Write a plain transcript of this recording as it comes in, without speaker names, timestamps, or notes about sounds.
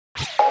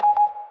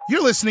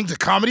You're listening to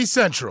Comedy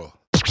Central.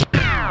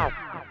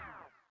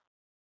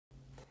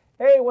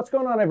 Hey, what's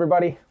going on,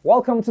 everybody?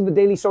 Welcome to the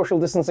Daily Social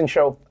Distancing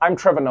Show. I'm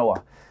Trevor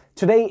Noah.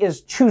 Today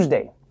is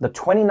Tuesday, the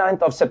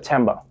 29th of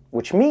September,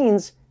 which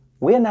means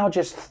we are now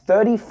just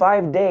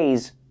 35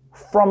 days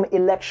from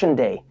Election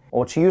Day.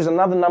 Or to use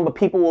another number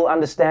people will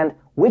understand,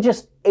 we're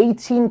just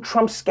 18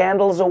 Trump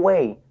scandals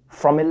away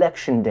from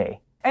Election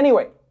Day.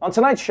 Anyway, on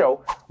tonight's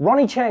show,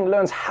 Ronnie Chang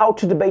learns how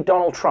to debate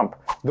Donald Trump,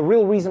 the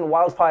real reason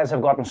wildfires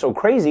have gotten so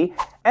crazy,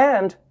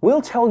 and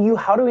we'll tell you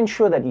how to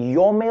ensure that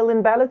your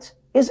mail-in ballot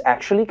is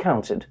actually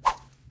counted.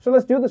 So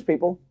let's do this,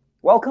 people.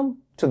 Welcome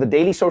to the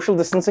Daily Social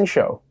Distancing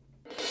Show.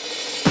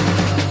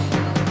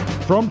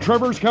 From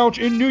Trevor's couch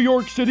in New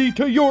York City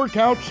to your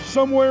couch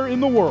somewhere in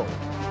the world.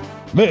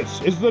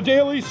 This is the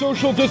Daily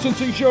Social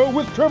Distancing Show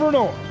with Trevor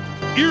Noah.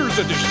 Ears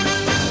Edition.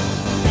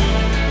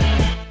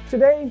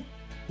 Today,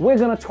 we're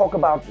going to talk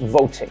about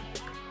voting.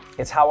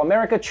 It's how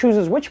America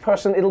chooses which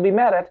person it'll be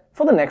mad at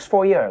for the next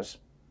 4 years.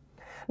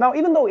 Now,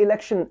 even though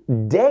Election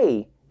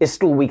Day is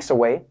still weeks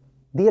away,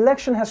 the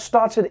election has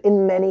started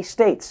in many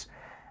states,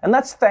 and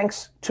that's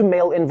thanks to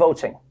mail-in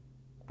voting.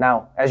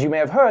 Now, as you may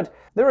have heard,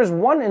 there is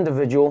one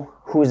individual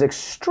who is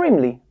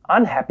extremely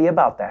unhappy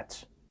about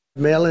that.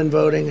 Mail-in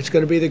voting, it's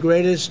going to be the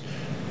greatest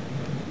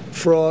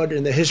fraud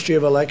in the history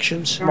of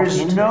elections. There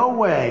is no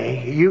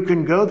way you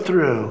can go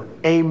through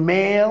a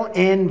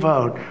mail-in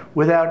vote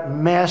without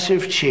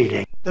massive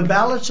cheating. The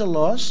ballots are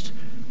lost,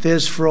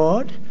 there's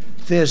fraud,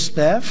 there's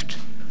theft.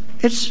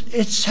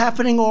 It's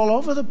happening all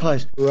over the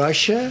place.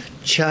 Russia,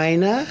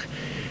 China,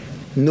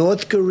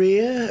 North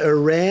Korea,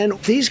 Iran,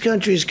 these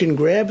countries can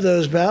grab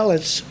those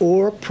ballots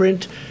or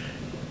print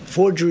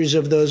forgeries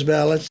of those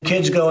ballots.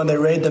 Kids go and they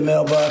raid the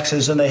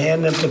mailboxes and they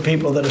hand them to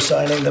people that are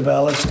signing the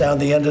ballots down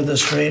the end of the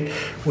street,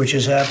 which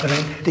is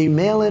happening. The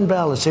mail-in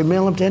ballots, they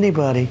mail them to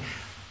anybody,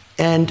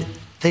 and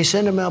they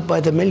send them out by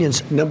the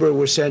millions. A number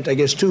were sent, I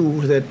guess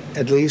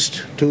at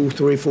least 2,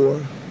 3,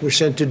 4, were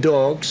sent to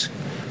dogs.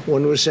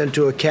 One was sent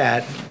to a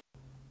cat.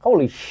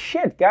 Holy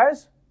shit,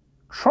 guys.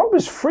 Trump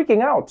is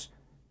freaking out.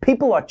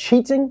 People are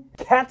cheating,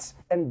 cats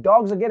and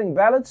dogs are getting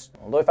ballots.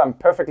 Although if I'm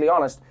perfectly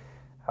honest,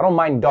 I don't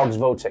mind dogs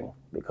voting,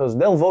 because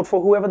they'll vote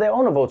for whoever their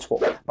owner votes for.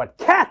 But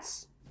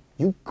cats,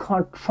 you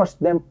can't trust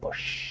them for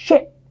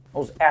shit.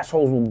 Those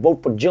assholes will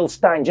vote for Jill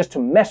Stein just to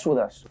mess with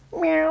us.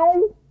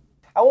 Meow.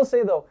 I will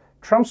say though,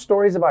 Trump's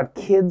stories about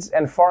kids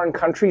and foreign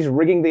countries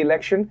rigging the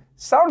election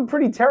sound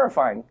pretty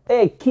terrifying.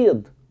 Hey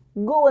kid,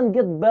 go and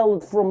get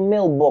ballot from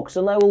mailbox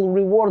and I will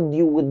reward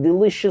you with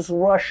delicious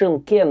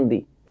Russian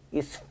candy.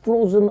 It's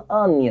frozen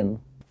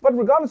onion. But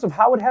regardless of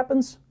how it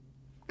happens,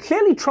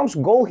 clearly Trump's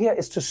goal here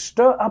is to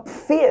stir up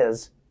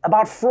fears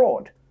about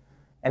fraud.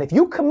 And if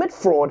you commit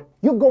fraud,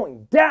 you're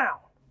going down.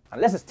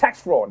 Unless it's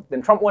tax fraud,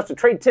 then Trump wants to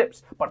trade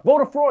tips. But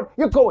voter fraud,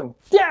 you're going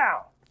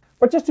down.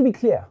 But just to be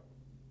clear,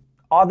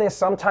 are there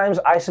sometimes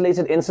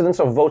isolated incidents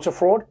of voter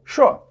fraud?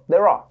 Sure,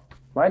 there are,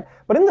 right?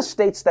 But in the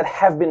states that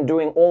have been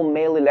doing all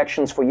mail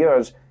elections for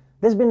years,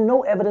 there's been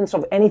no evidence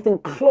of anything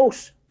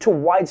close to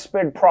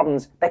widespread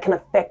problems that can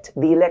affect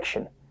the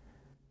election.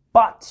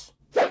 But,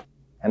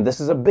 and this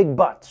is a big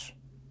but,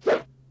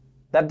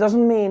 that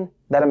doesn't mean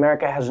that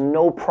America has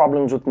no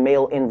problems with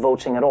mail-in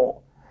voting at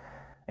all.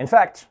 In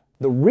fact,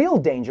 the real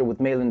danger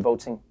with mail-in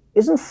voting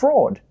isn't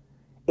fraud.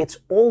 It's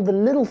all the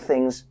little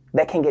things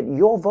that can get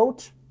your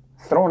vote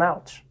thrown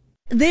out.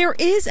 There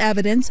is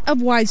evidence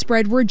of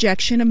widespread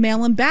rejection of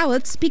mail-in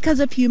ballots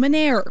because of human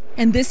error.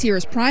 In this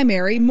year's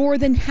primary, more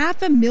than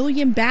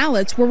 500,000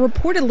 ballots were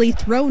reportedly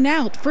thrown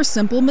out for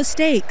simple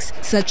mistakes,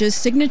 such as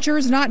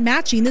signatures not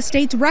matching the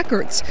state's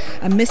records,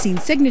 a missing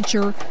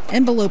signature,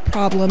 envelope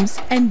problems,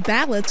 and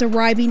ballots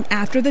arriving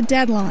after the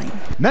deadline.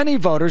 Many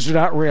voters do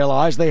not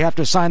realize they have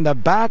to sign the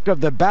back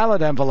of the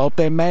ballot envelope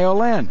they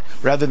mail in.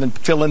 Rather than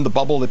fill in the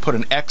bubble, they put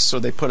an X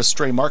or they put a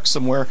stray mark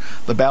somewhere.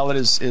 The ballot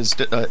is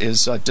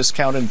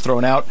discounted and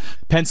thrown out.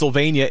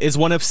 Pennsylvania is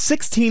one of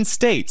 16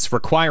 states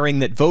requiring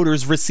that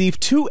voters receive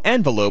 2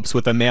 envelopes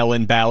with a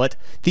mail-in ballot,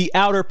 the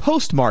outer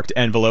postmarked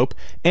envelope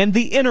and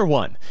the inner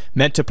one,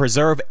 meant to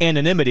preserve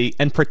anonymity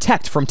and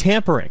protect from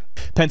tampering.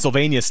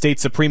 Pennsylvania State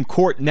Supreme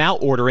Court now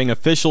ordering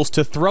officials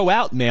to throw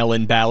out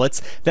mail-in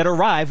ballots that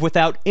arrive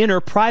without inner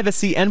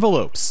privacy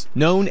envelopes,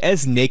 known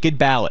as naked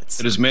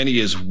ballots. As many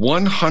as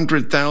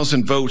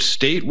 100,000 votes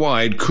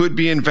statewide could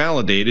be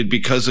invalidated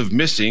because of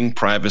missing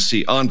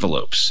privacy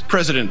envelopes.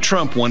 President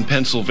Trump won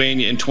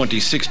Pennsylvania in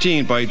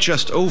 2016 by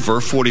just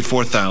over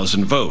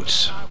 44,000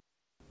 votes.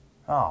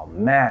 Oh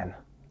man,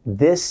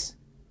 this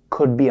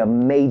could be a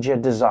major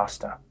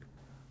disaster.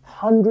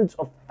 Hundreds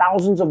of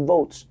thousands of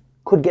votes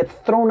could get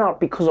thrown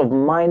out because of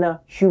minor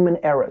human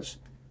errors,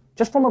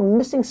 just from a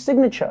missing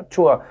signature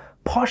to a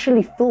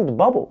partially filled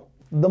bubble.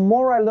 The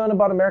more I learn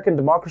about American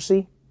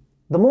democracy,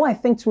 the more I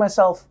think to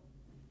myself,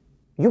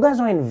 you guys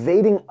are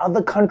invading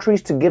other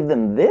countries to give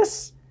them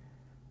this?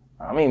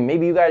 I mean,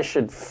 maybe you guys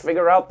should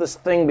figure out this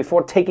thing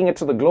before taking it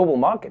to the global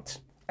market.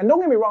 And don't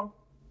get me wrong,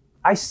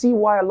 I see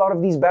why a lot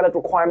of these ballot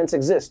requirements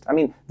exist. I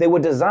mean, they were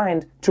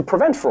designed to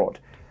prevent fraud.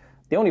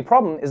 The only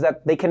problem is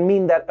that they can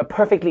mean that a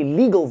perfectly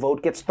legal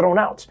vote gets thrown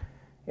out.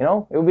 You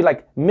know, it would be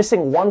like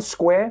missing one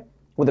square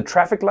with the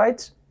traffic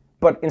lights,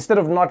 but instead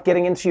of not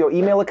getting into your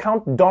email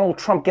account, Donald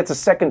Trump gets a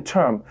second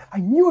term. I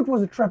knew it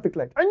was a traffic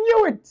light. I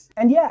knew it!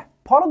 And yeah,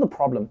 part of the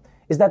problem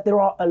is that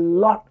there are a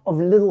lot of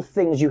little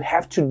things you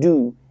have to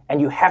do and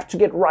you have to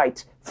get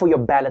right for your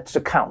ballot to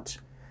count.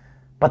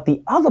 But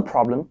the other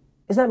problem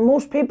is that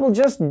most people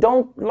just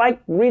don't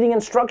like reading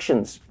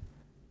instructions.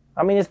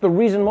 I mean, it's the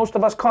reason most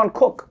of us can't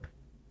cook.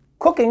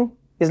 Cooking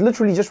is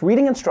literally just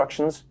reading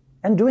instructions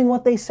and doing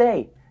what they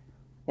say.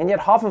 And yet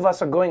half of us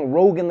are going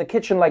rogue in the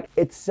kitchen like,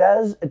 it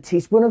says a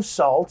teaspoon of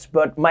salt,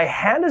 but my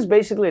hand is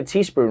basically a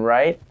teaspoon,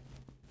 right?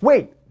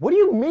 Wait, what do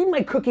you mean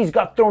my cookies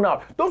got thrown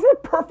out? Those were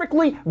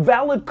perfectly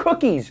valid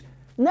cookies.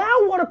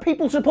 Now what are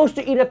people supposed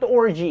to eat at the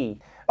orgy?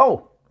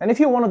 Oh, and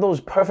if you're one of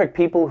those perfect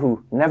people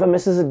who never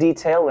misses a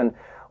detail and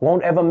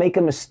won't ever make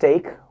a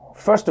mistake,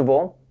 first of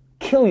all,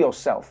 kill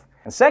yourself.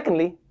 And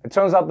secondly, it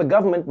turns out the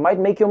government might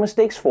make your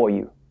mistakes for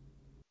you.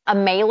 A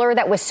mailer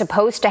that was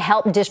supposed to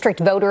help district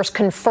voters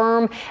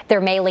confirm their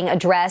mailing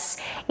address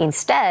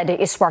instead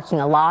is sparking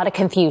a lot of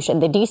confusion.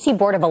 The D.C.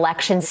 Board of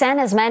Elections sent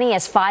as many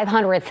as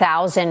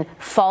 500,000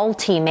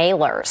 faulty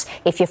mailers.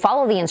 If you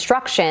follow the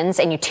instructions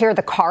and you tear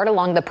the card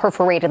along the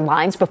perforated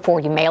lines before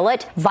you mail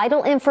it,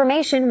 vital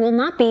information will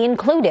not be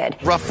included.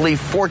 Roughly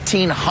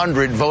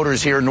 1,400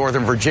 voters here in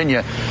Northern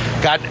Virginia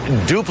got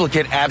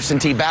duplicate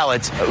absentee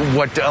ballots.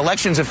 What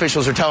elections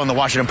officials are telling the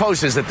Washington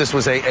Post is that this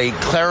was a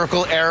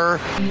clerical error.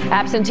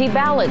 Absentee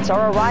ballots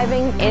are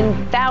arriving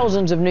in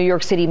thousands of New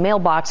York City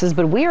mailboxes,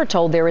 but we are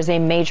told there is a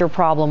major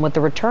problem with the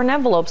return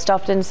envelope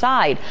stuffed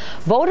inside.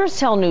 Voters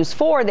tell News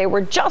 4 they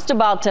were just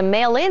about to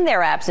mail in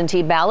their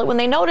absentee ballot when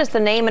they noticed the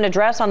name and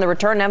address on the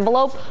return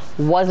envelope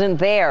wasn't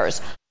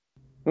theirs.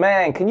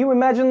 Man, can you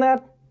imagine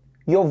that?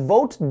 Your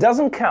vote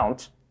doesn't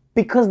count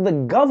because the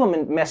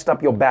government messed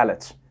up your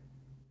ballot.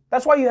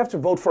 That's why you have to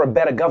vote for a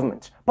better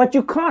government. But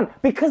you can't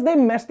because they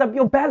messed up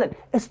your ballot.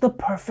 It's the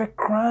perfect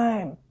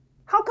crime.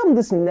 How come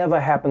this never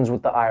happens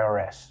with the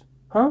IRS?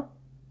 Huh?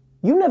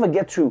 You never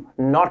get to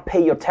not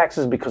pay your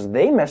taxes because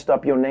they messed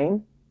up your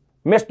name.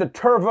 Mr.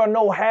 Turver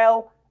No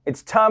Hell,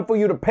 it's time for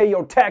you to pay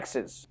your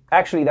taxes.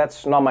 Actually,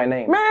 that's not my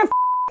name. Man,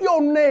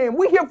 your name.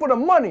 We're here for the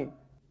money.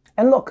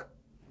 And look,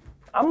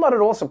 I'm not at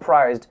all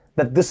surprised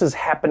that this is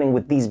happening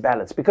with these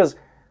ballots because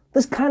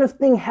this kind of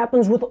thing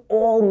happens with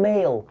all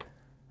mail.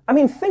 I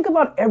mean, think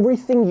about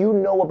everything you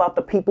know about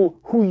the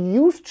people who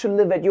used to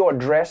live at your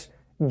address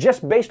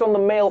just based on the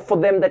mail for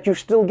them that you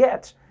still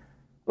get.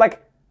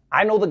 Like,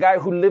 I know the guy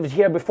who lived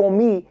here before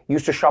me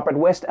used to shop at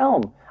West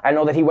Elm. I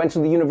know that he went to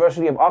the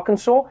University of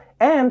Arkansas,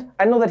 and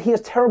I know that he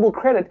has terrible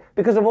credit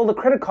because of all the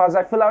credit cards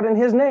I fill out in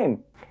his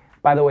name.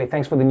 By the way,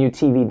 thanks for the new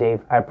TV, Dave.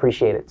 I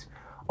appreciate it.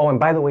 Oh, and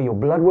by the way, your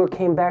blood work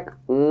came back.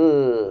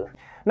 Ugh.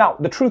 Now,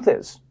 the truth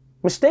is,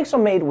 mistakes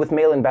are made with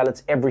mail-in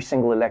ballots every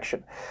single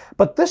election.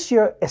 But this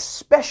year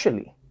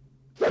especially,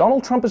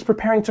 Donald Trump is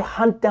preparing to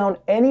hunt down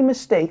any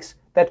mistakes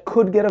that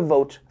could get a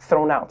vote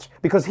thrown out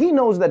because he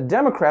knows that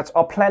Democrats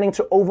are planning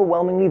to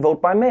overwhelmingly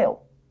vote by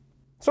mail.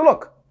 So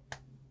look,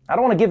 I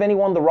don't want to give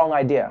anyone the wrong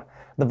idea.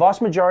 The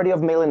vast majority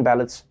of mail-in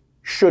ballots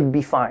should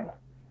be fine.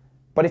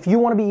 But if you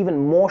want to be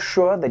even more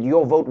sure that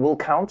your vote will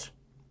count,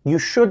 you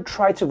should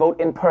try to vote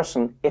in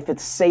person if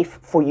it's safe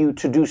for you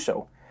to do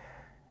so.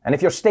 And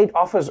if your state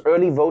offers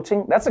early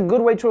voting, that's a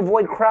good way to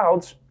avoid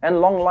crowds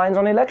and long lines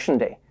on election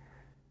day.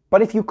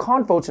 But if you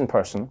can't vote in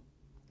person,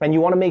 and you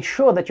want to make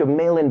sure that your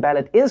mail-in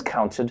ballot is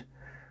counted,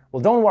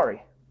 well, don't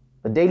worry.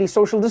 The Daily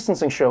Social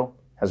Distancing Show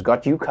has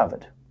got you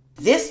covered.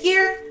 This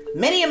year,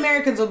 many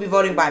Americans will be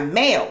voting by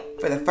mail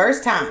for the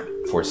first time.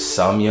 For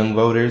some young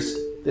voters,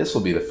 this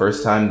will be the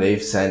first time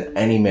they've sent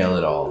any mail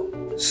at all.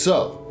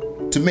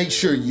 So, to make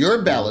sure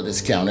your ballot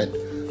is counted,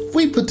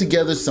 we put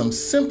together some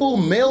simple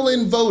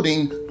mail-in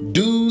voting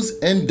do's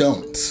and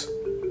don'ts.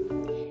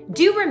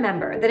 Do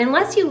remember that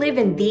unless you live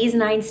in these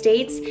 9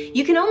 states,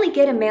 you can only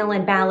get a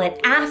mail-in ballot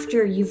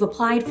after you've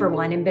applied for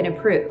one and been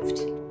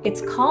approved.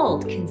 It's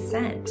called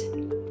consent.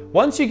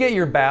 Once you get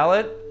your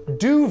ballot,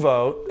 do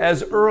vote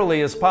as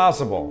early as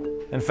possible.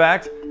 In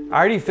fact, I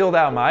already filled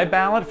out my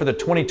ballot for the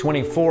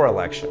 2024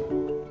 election.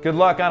 Good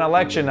luck on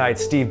election night,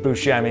 Steve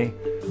Buscemi.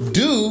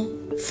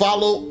 Do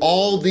follow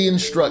all the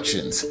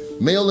instructions.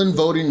 Mail-in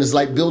voting is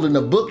like building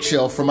a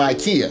bookshelf from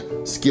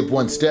IKEA. Skip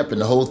one step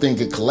and the whole thing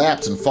could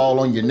collapse and fall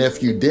on your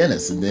nephew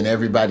Dennis, and then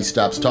everybody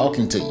stops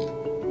talking to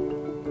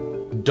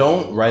you.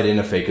 Don't write in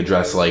a fake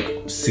address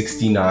like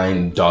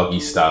 69 Doggy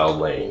Style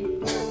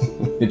Lane,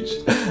 which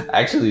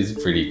actually is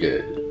pretty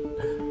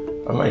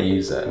good. I might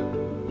use that.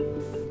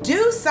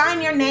 Do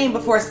sign your name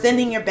before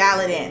sending your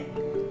ballot in.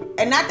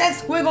 And not that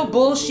squiggle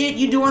bullshit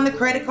you do on the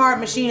credit card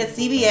machine at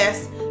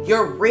CVS,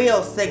 your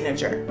real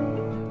signature.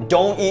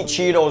 Don't eat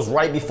Cheetos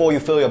right before you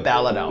fill your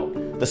ballot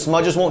out. The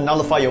smudges won't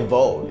nullify your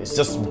vote. It's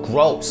just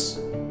gross.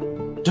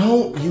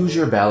 Don't use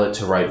your ballot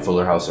to write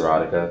Fuller House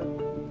erotica.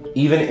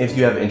 Even if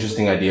you have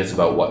interesting ideas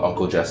about what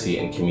Uncle Jesse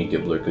and Kimmy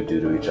Gibbler could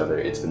do to each other,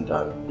 it's been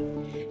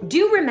done.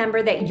 Do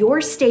remember that your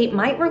state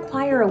might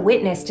require a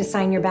witness to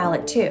sign your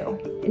ballot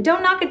too. And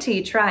don't knock it till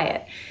you try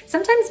it.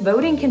 Sometimes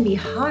voting can be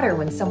hotter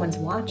when someone's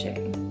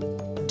watching.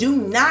 Do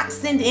not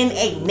send in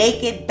a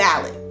naked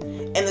ballot.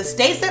 In the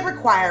states that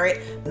require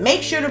it,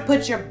 make sure to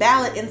put your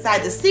ballot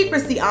inside the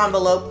secrecy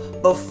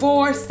envelope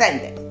before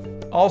sending.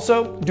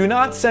 Also, do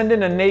not send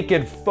in a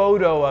naked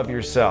photo of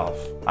yourself.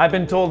 I've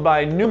been told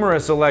by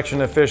numerous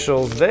election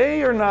officials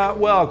they are not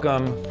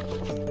welcome,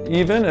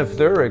 even if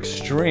they're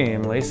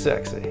extremely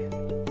sexy.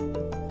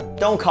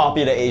 Don't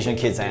copy the Asian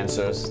kids'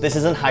 answers. This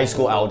isn't high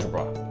school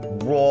algebra.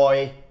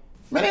 Roy.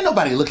 Man, ain't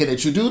nobody looking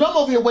at you, dude. I'm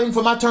over here waiting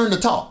for my turn to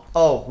talk.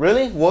 Oh,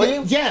 really? Were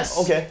you? Yes.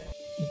 Okay.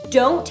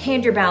 Don't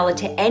hand your ballot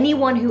to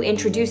anyone who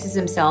introduces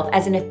himself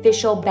as an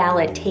official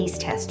ballot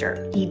taste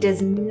tester. He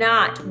does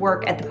not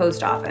work at the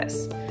post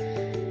office.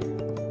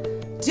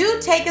 Do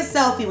take a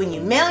selfie when you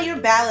mail your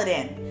ballot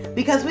in,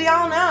 because we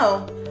all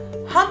know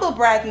humble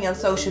bragging on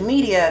social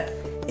media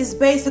is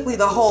basically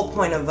the whole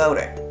point of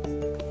voting.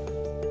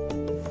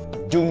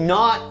 Do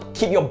not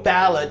keep your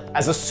ballot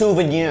as a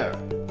souvenir.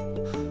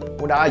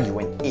 What are you,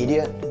 an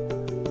idiot?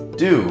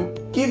 Do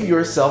give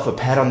yourself a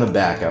pat on the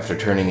back after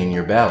turning in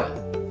your ballot.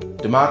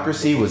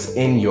 Democracy was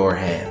in your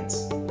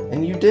hands,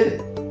 and you did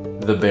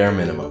it. The bare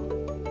minimum.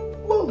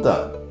 Well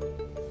done.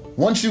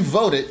 Once you've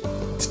voted,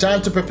 it's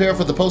time to prepare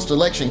for the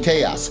post-election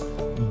chaos.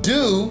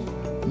 Do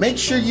make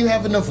sure you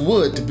have enough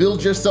wood to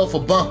build yourself a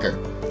bunker.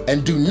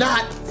 And do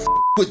not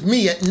with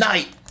me at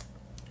night.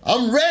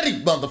 I'm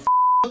ready, motherfucker.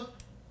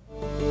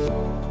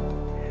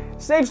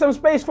 Save some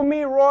space for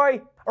me,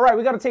 Roy. All right,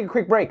 we got to take a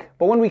quick break.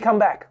 But when we come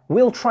back,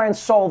 we'll try and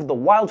solve the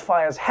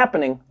wildfires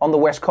happening on the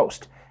West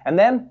Coast. And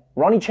then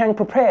Ronnie Chang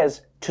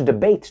prepares to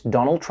debate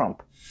Donald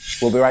Trump.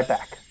 We'll be right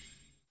back.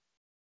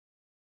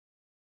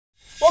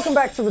 Welcome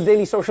back to the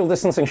Daily Social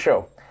Distancing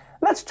Show.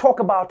 Let's talk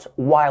about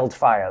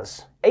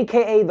wildfires,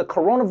 aka the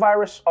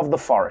coronavirus of the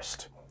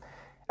forest.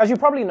 As you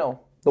probably know,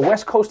 the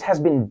West Coast has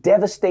been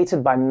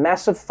devastated by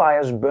massive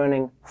fires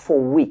burning for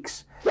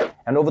weeks.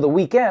 And over the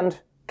weekend,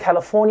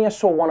 California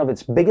saw one of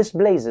its biggest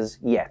blazes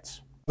yet.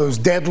 Those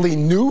deadly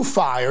new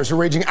fires are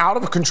raging out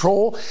of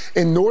control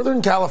in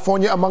Northern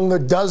California among the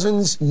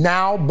dozens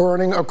now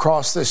burning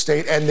across the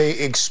state, and they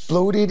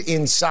exploded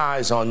in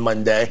size on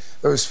Monday.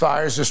 Those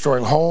fires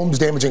destroying homes,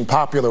 damaging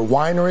popular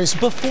wineries.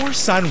 Before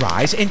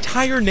sunrise,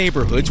 entire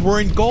neighborhoods were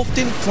engulfed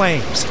in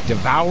flames,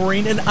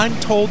 devouring an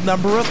untold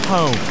number of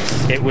homes.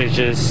 It was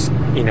just,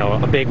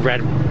 a big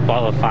red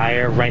ball of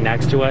fire right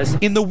next to us.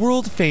 In the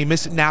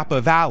world-famous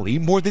Napa Valley,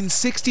 more than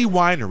 60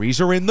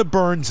 wineries are in the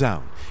burn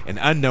zone. An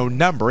unknown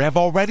number have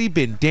already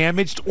been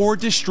damaged or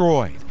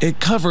destroyed. It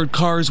covered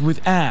cars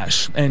with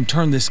ash and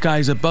turned the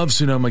skies above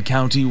Sonoma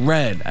County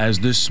red as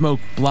the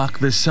smoke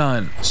blocked the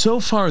sun. So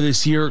far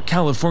this year,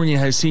 California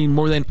has seen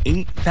more than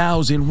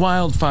 8,000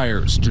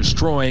 wildfires,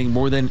 destroying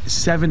more than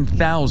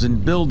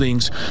 7,000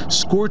 buildings,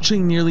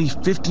 scorching nearly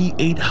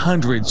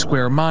 5,800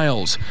 square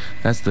miles.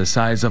 That's the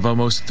size of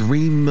almost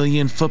 3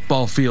 million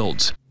football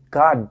fields.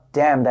 God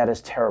damn, that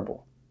is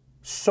terrible.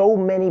 So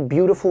many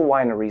beautiful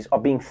wineries are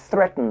being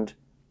threatened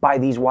by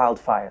these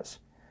wildfires.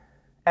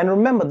 And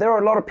remember, there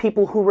are a lot of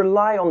people who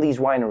rely on these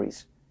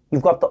wineries.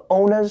 You've got the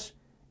owners,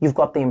 you've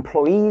got the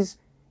employees,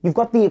 you've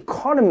got the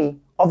economy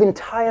of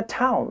entire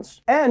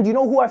towns. And you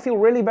know who I feel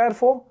really bad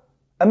for?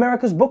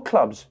 America's book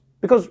clubs.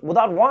 Because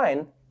without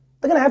wine,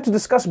 they're gonna have to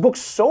discuss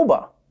books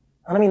sober.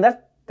 And I mean,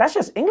 that's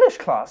just English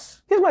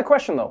class. Here's my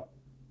question though.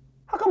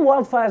 How come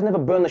wildfires never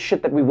burn the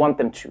shit that we want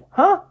them to,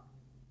 huh?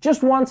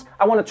 Just once,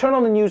 I want to turn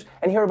on the news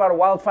and hear about a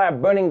wildfire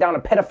burning down a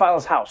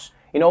pedophile's house.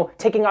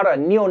 Taking out a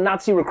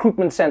neo-Nazi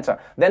recruitment center,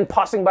 then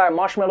passing by a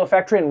marshmallow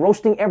factory and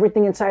roasting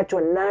everything inside to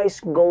a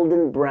nice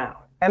golden brown.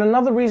 And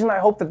another reason I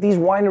hope that these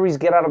wineries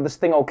get out of this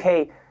thing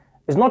okay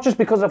is not just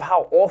because of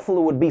how awful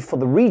it would be for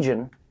the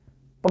region,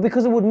 but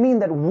because it would mean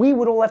that we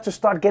would all have to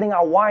start getting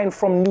our wine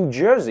from New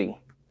Jersey.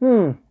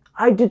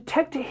 I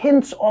detect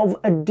hints of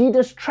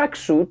Adidas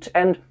tracksuit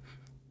and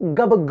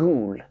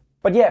gabagool.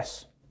 But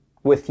yes,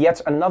 with yet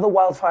another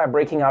wildfire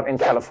breaking out in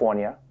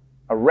California,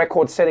 a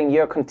record-setting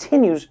year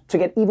continues to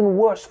get even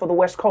worse for the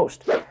West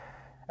Coast.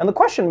 And the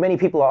question many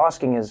people are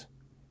asking is,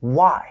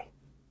 why?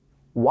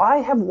 Why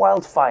have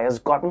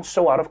wildfires gotten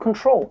so out of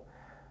control?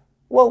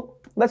 Well,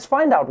 let's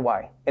find out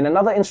why in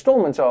another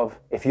installment of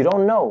If You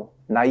Don't Know,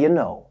 Now You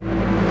Know.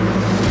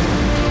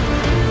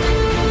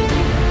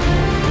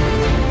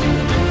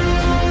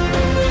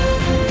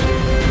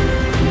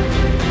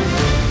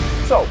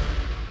 So,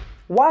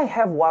 why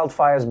have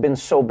wildfires been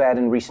so bad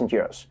in recent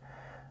years?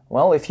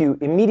 Well, if you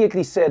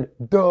immediately said,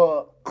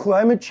 duh,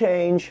 climate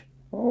change,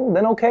 well,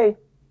 then okay,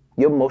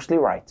 you're mostly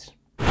right.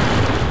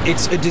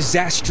 It's a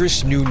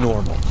disastrous new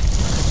normal.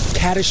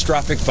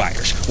 Catastrophic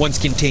fires, once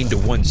contained to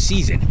one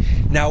season,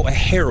 now a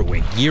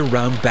harrowing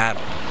year-round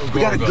battle.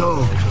 We gotta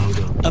go.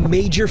 A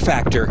major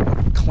factor,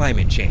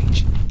 climate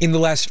change. In the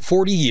last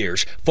 40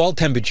 years, fall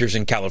temperatures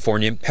in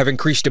California have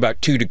increased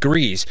about 2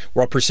 degrees,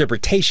 while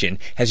precipitation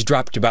has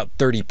dropped about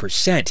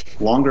 30%.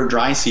 Longer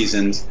dry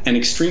seasons and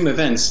extreme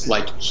events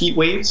like heat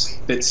waves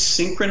that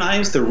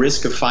synchronize the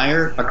risk of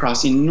fire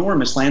across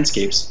enormous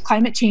landscapes.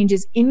 Climate change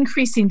is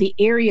increasing the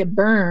area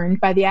burned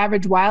by the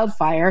average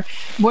wildfire,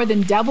 more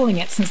than doubling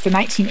it since the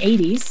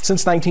 1980s.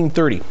 Since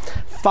 1930,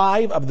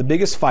 5 of the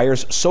biggest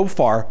fires so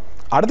far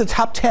out of the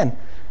top 10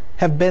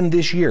 have been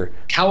this year.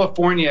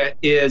 California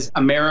is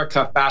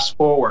America fast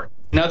forward.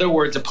 In other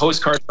words, a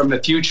postcard from the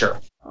future.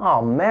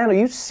 Oh man, are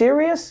you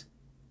serious?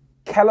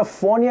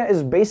 California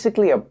is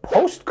basically a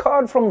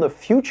postcard from the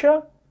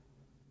future?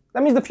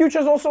 That means the future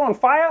is also on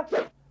fire?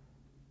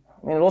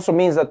 I mean, it also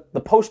means that the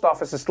post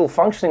office is still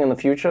functioning in the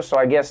future, so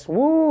I guess,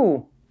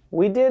 woo,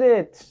 we did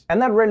it. And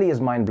that really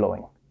is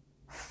mind-blowing.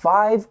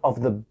 5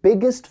 of the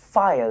biggest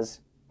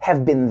fires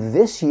have been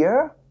this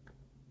year?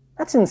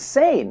 That's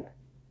insane.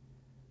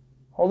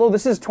 Although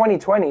this is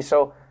 2020,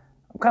 so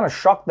I'm kind of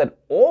shocked that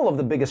all of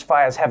the biggest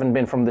fires haven't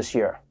been from this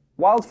year.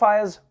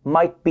 Wildfires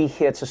might be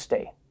here to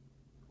stay,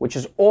 which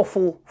is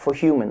awful for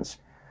humans,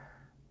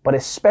 but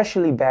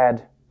especially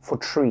bad for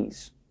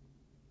trees.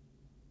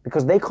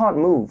 Because they can't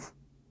move.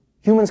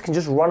 Humans can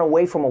just run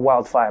away from a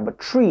wildfire, but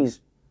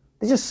trees,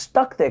 they're just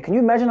stuck there. Can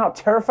you imagine how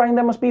terrifying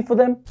that must be for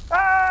them?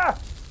 Ah!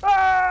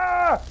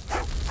 Ah!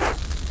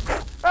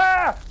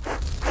 Ah!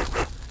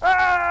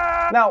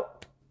 Ah! Now,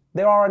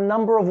 there are a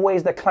number of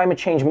ways that climate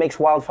change makes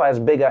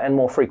wildfires bigger and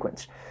more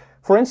frequent.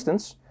 For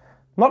instance,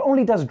 not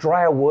only does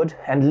drier wood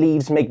and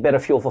leaves make better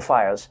fuel for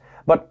fires,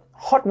 but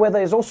hot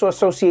weather is also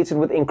associated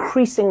with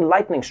increasing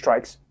lightning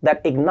strikes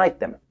that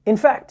ignite them. In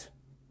fact,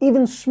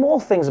 even small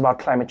things about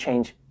climate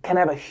change can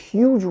have a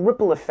huge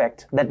ripple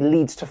effect that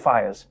leads to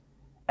fires.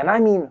 And I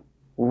mean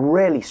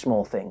really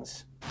small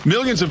things.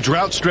 Millions of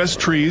drought-stressed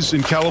trees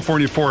in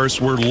California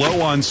forests were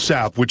low on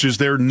sap, which is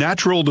their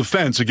natural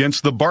defense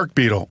against the bark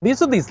beetle.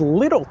 These are these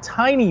little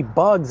tiny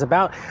bugs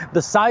about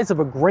the size of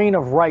a grain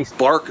of rice.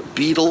 Bark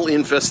beetle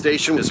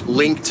infestation is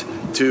linked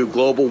to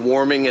global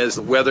warming. As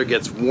the weather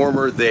gets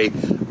warmer, they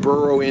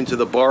burrow into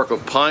the bark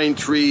of pine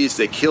trees.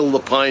 They kill the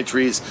pine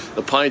trees.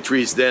 The pine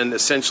trees then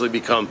essentially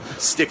become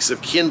sticks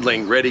of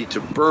kindling ready to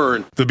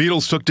burn. The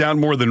beetles took down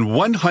more than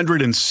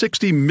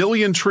 160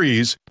 million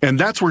trees, and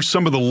that's where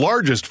some of the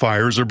largest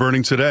fires are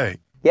burning today.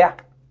 Yeah,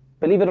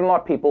 believe it or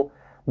not, people,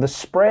 the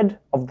spread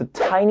of the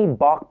tiny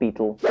bark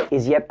beetle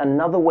is yet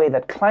another way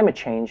that climate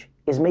change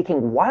is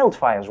making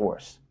wildfires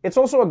worse. It's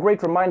also a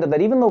great reminder that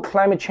even though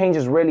climate change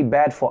is really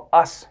bad for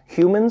us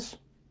humans,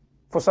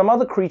 for some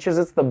other creatures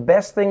it's the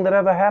best thing that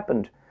ever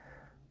happened.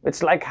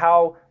 It's like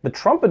how the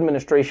Trump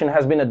administration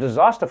has been a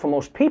disaster for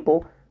most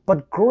people,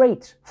 but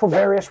great for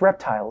various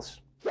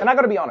reptiles. And I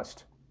gotta be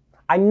honest,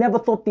 I never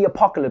thought the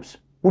apocalypse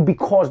would be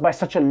caused by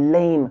such a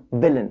lame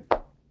villain.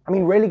 I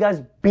mean, really,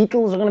 guys,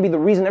 beetles are going to be the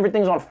reason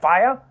everything's on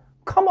fire?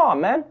 Come on,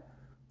 man.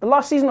 The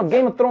last season of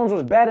Game of Thrones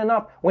was bad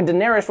enough when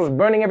Daenerys was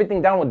burning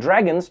everything down with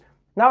dragons.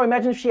 Now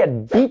imagine if she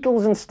had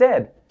beetles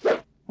instead.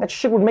 That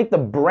shit would make the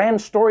Bran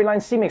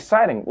storyline seem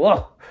exciting.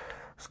 Ugh.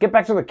 Let's get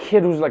back to the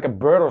kid who's like a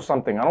bird or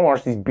something. I don't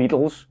watch these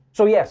beetles.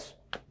 So yes,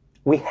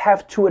 we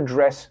have to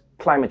address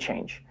climate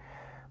change.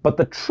 But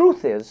the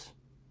truth is,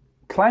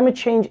 climate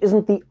change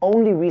isn't the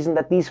only reason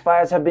that these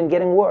fires have been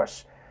getting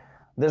worse.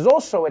 There's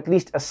also at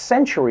least a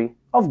century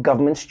of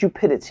government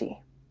stupidity.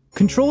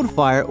 Controlled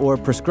fire or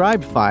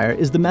prescribed fire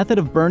is the method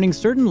of burning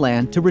certain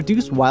land to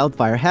reduce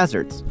wildfire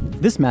hazards.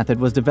 This method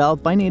was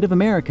developed by Native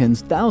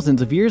Americans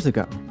thousands of years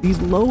ago. These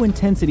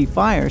low-intensity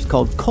fires,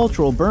 called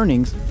cultural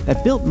burnings,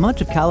 that built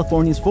much of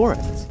California's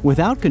forests.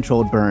 Without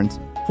controlled burns,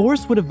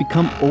 forests would have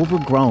become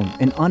overgrown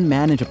and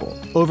unmanageable.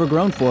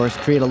 Overgrown forests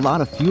create a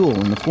lot of fuel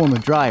in the form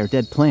of dry or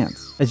dead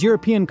plants. As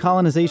European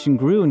colonization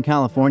grew in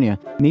California,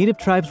 native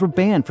tribes were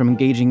banned from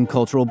engaging in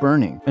cultural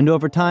burning, and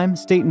over time,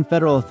 state and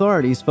federal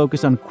authorities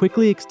focused on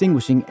quickly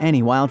extinguishing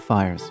any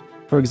wildfires.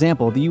 For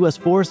example, the U.S.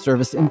 Forest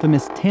Service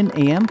infamous 10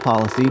 a.m.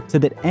 policy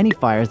said that any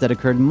fires that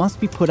occurred must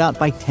be put out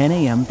by 10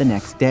 a.m. the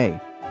next day.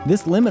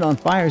 This limit on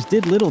fires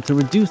did little to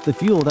reduce the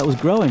fuel that was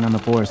growing on the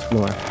forest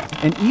floor.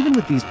 And even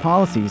with these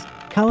policies,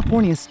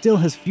 California still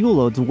has fuel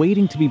loads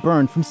waiting to be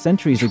burned from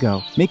centuries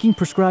ago, making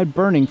prescribed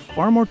burning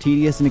far more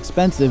tedious and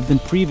expensive than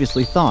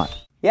previously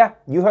thought. Yeah,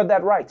 you heard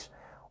that right.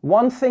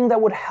 One thing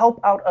that would help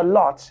out a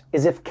lot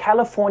is if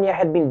California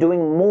had been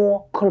doing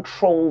more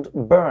controlled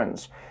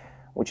burns,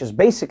 which is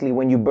basically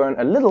when you burn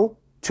a little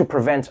to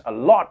prevent a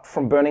lot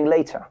from burning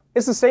later.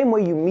 It's the same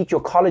way you meet your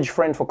college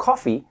friend for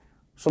coffee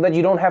so that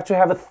you don't have to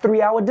have a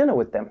 3-hour dinner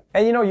with them.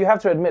 And you know, you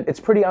have to admit,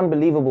 it's pretty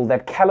unbelievable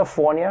that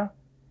California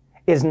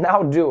is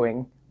now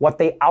doing what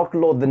they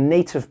outlawed the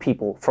native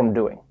people from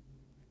doing.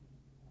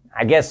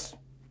 I guess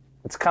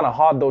it's kind of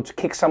hard though to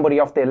kick somebody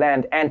off their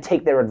land and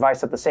take their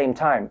advice at the same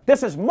time.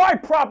 This is my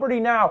property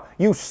now,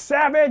 you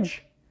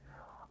savage!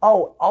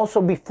 Oh,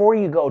 also before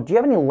you go, do you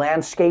have any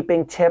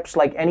landscaping tips,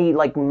 like any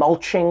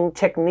mulching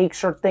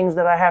techniques or things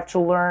that I have to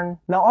learn?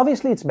 Now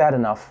obviously it's bad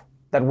enough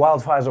that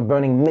wildfires are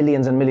burning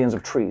millions and millions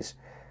of trees.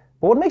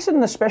 But what makes it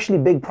an especially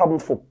big problem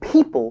for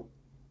people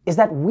is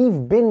that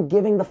we've been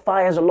giving the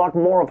fires a lot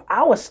more of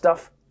our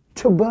stuff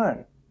to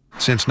burn.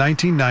 Since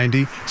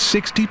 1990,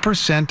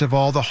 60% of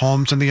all the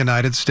homes in the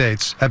United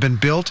States have been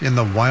built in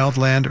the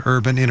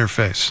wildland-urban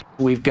interface.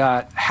 We've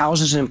got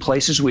houses in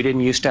places we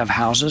didn't used to have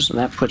houses, and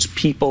that puts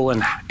people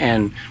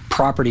and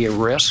property at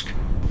risk.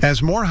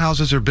 As more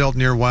houses are built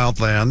near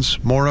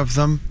wildlands, more of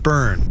them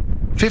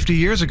burn. 50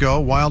 years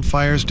ago,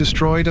 wildfires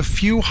destroyed a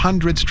few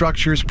hundred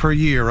structures per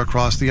year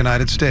across the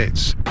United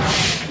States.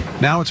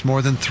 Now it's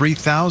more than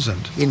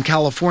 3,000. In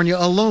California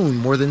alone,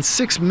 more than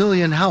 6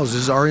 million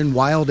houses are in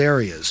wild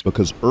areas.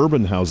 Because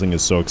urban housing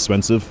is so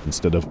expensive,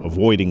 instead of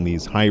avoiding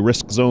these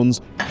high-risk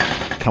zones,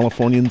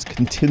 Californians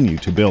continue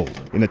to build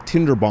in a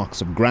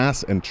tinderbox of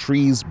grass and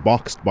trees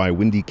boxed by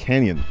Windy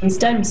Canyon.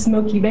 Instead of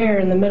Smokey Bear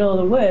in the middle of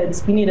the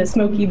woods, we need a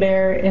Smokey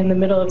Bear in the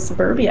middle of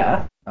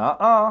suburbia.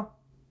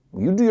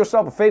 You do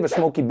yourself a favor,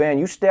 Smokey Bear, and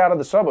you stay out of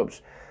the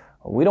suburbs.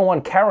 We don't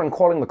want Karen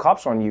calling the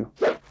cops on you.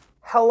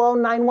 Hello,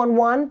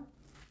 911?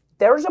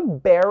 There's a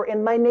bear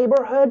in my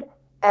neighborhood,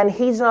 and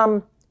he's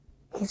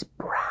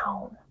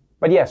brown.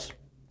 But yes,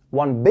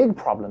 one big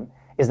problem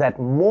is that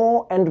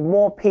more and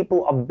more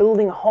people are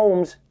building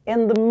homes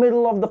in the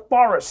middle of the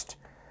forest.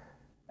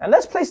 And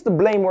let's place the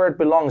blame where it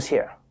belongs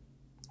here,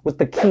 with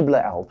the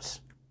Keebler elves.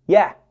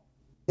 Yeah,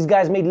 these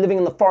guys made living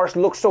in the forest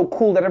look so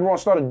cool that everyone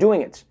started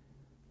doing it.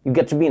 You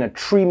get to be in a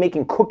tree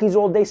making cookies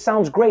all day,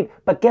 sounds great,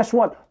 but guess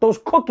what? Those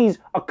cookies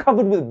are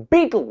covered with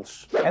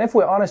beetles. And if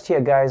we're honest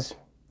here, guys,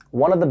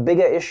 one of the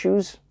bigger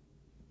issues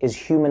is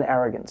human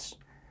arrogance.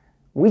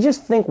 We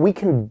just think we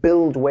can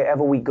build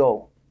wherever we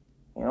go.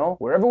 You know,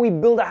 wherever we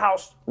build a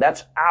house,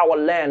 that's our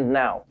land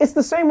now. It's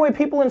the same way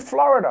people in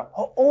Florida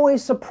are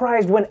always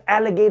surprised when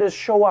alligators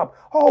show up.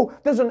 Oh,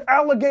 there's an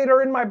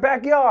alligator in my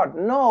backyard.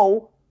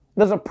 No,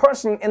 there's a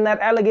person in that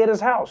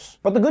alligator's house.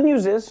 But the good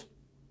news is,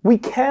 we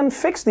can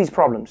fix these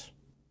problems.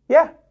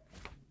 Yeah,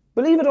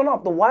 believe it or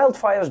not, the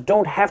wildfires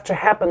don't have to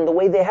happen the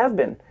way they have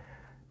been.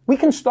 We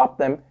can stop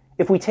them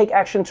if we take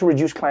action to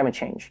reduce climate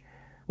change.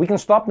 We can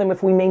stop them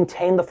if we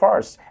maintain the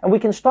forests. And we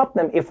can stop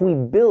them if we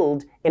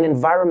build in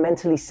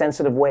environmentally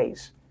sensitive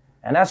ways.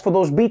 And as for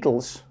those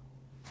beetles,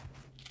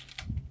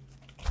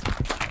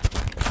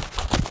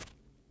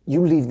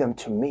 you leave them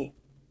to me.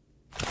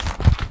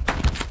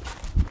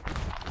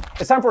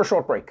 It's time for a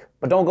short break,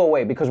 but don't go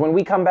away, because when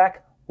we come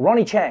back,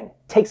 Ronnie Chang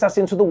takes us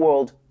into the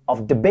world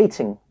of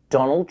debating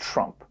Donald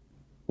Trump.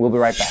 We'll be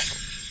right back.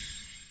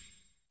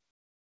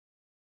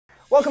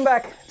 Welcome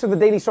back to the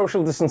Daily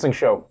Social Distancing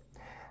Show.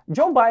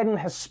 Joe Biden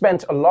has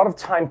spent a lot of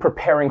time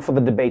preparing for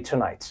the debate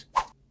tonight.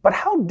 But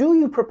how do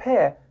you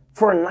prepare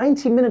for a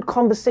 90-minute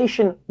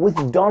conversation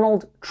with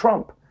Donald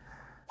Trump?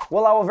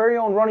 Well, our very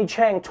own Ronnie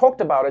Chang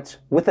talked about it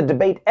with a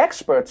debate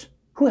expert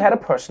who had a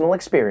personal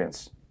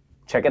experience.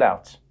 Check it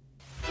out.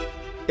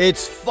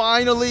 It's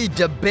finally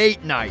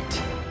debate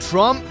night.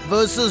 Trump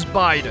versus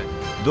Biden.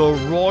 The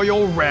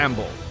Royal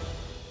Ramble.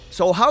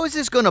 So how is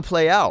this going to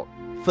play out?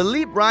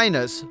 Philippe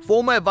Reines,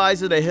 former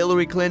advisor to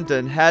Hillary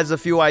Clinton, has a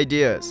few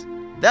ideas.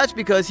 That's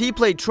because he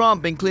played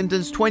Trump in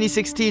Clinton's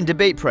 2016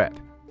 debate prep.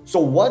 So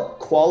what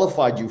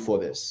qualified you for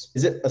this?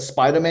 Is it a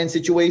Spider-Man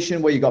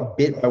situation where you got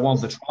bit by one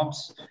of the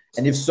Trumps?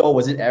 And if so,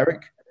 was it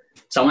Eric?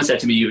 Someone said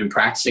to me, you've been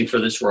practicing for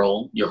this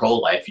role your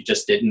whole life. You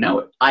just didn't know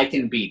it. I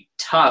can be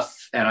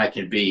tough and I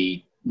can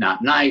be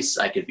not nice.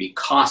 I could be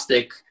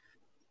caustic.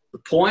 The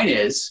point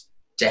is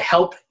to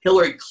help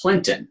Hillary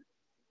Clinton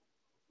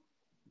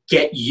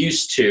get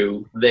used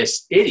to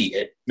this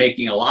idiot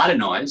making a lot of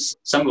noise,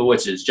 some of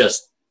which is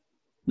just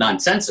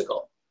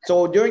nonsensical.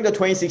 So during the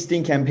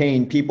 2016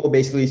 campaign, people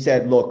basically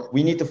said, look,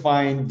 we need to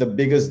find the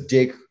biggest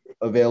dick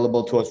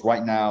available to us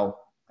right now,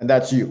 and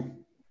that's you.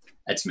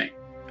 That's me.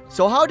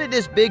 So how did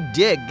this big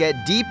dick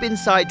get deep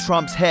inside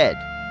Trump's head?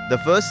 The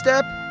first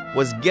step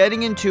was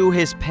getting into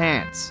his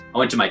pants. I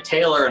went to my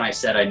tailor and I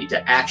said, I need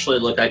to actually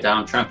look like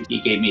Donald Trump.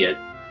 He gave me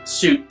a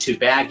suit too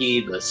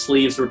baggy, the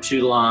sleeves were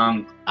too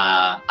long.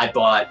 I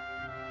bought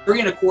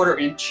 3¼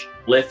 inch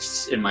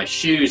lifts in my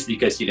shoes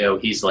because, you know,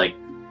 he's like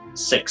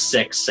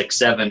 6'6",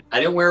 6'7". I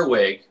didn't wear a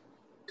wig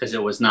because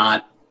it was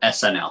not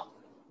SNL.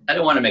 I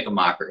didn't want to make a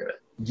mockery of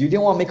it. You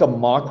didn't want to make a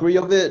mockery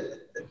of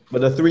it,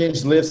 but the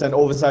 3-inch lifts and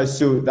oversized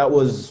suit, that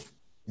was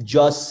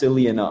just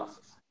silly enough.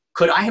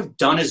 Could I have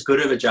done as good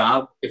of a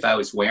job if I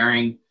was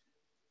wearing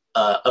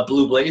a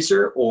blue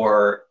blazer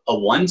or a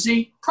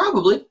onesie?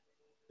 Probably.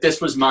 This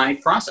was my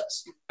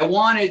process. I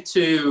wanted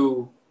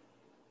to,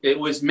 it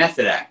was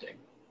method acting.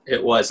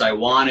 It was, I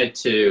wanted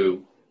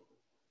to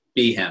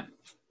be him.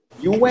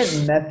 You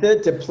went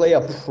method to play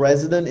a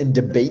president in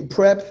debate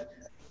prep?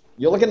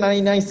 You're like a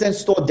 99-cent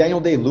store Daniel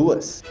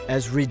Day-Lewis.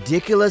 As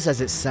ridiculous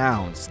as it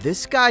sounds,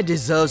 this guy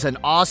deserves an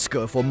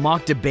Oscar for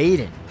mock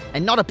debating.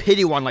 And not a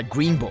pity one like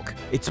Green Book.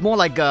 It's more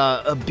like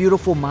a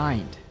beautiful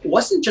mind. It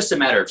wasn't just a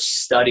matter of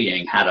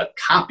studying how to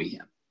copy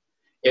him.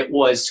 It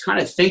was kind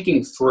of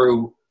thinking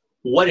through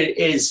what it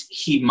is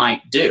he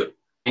might do.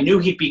 I knew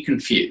he'd be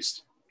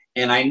confused.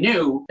 And I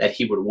knew that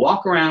he would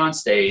walk around on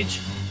stage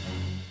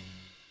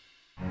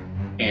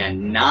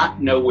and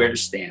not know where to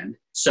stand.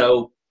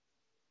 So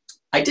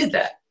I did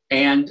that.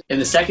 And in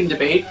the second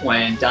debate,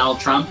 when Donald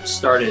Trump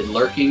started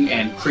lurking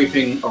and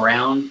creeping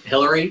around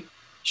Hillary,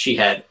 she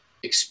had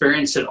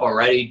experienced it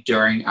already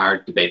during our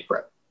debate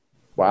prep.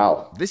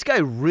 Wow. This guy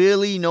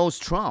really knows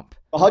Trump.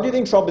 How do you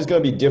think Trump is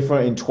going to be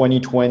different in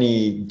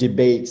 2020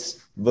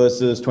 debates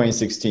versus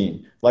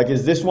 2016? Like,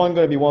 is this one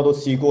going to be one of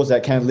those sequels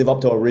that can't live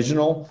up to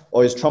original?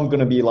 Or is Trump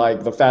going to be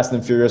like the Fast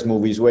and Furious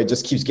movies where it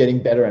just keeps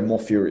getting better and more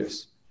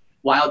furious?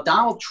 While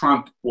Donald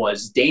Trump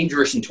was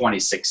dangerous in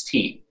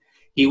 2016,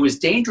 he was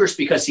dangerous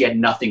because he had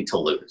nothing to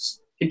lose.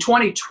 In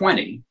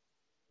 2020,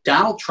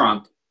 Donald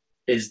Trump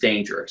is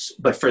dangerous,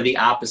 but for the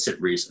opposite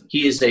reason.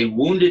 He is a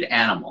wounded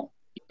animal.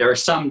 There are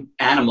some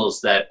animals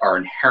that are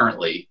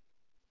inherently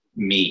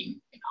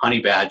mean.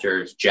 Honey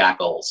badgers,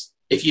 jackals.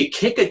 If you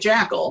kick a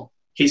jackal,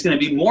 he's going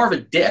to be more of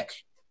a dick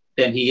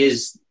than he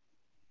is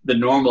the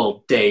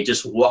normal day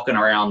just walking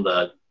around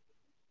the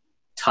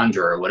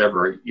tundra or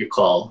whatever you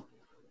call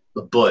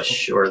the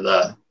bush or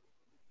the...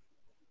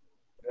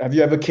 Have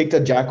you ever kicked a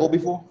jackal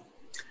before?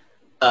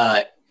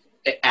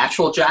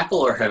 Actual jackal,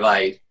 or have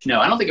I? No,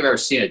 I don't think I've ever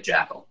seen a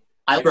jackal.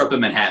 I grew up in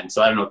Manhattan,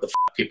 so I don't know what the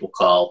people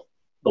call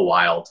the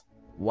wild.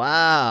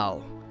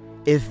 Wow.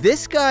 If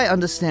this guy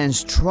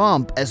understands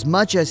Trump as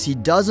much as he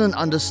doesn't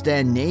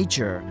understand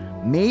nature,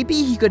 maybe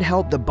he could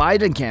help the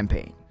Biden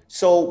campaign.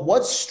 So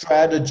what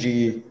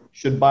strategy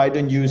should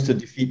Biden use to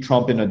defeat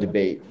Trump in a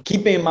debate?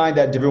 Keeping in mind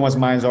that everyone's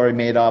mind is already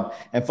made up,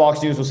 and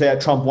Fox News will say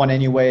that Trump won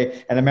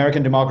anyway, and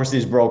American democracy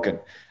is broken.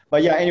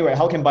 But yeah, anyway,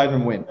 how can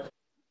Biden win?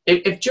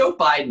 If Joe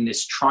Biden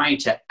is trying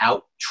to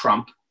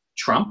out-Trump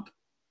Trump,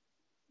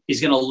 he's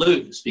going to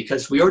lose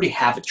because we already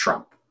have a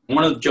Trump.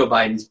 One of Joe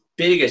Biden's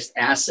biggest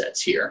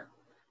assets here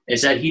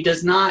is that he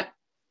does not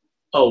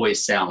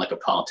always sound like a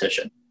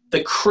politician.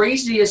 The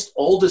craziest,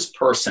 oldest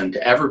person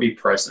to ever be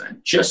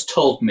president just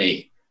told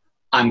me,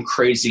 I'm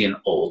crazy and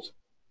old.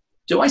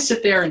 Do I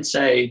sit there and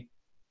say,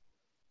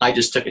 I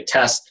just took a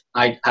test,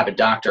 I have a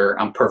doctor,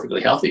 I'm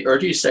perfectly healthy? Or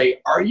do you say,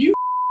 are you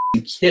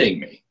kidding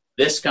me?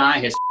 This guy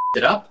has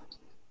it up.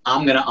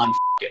 I'm going to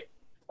it.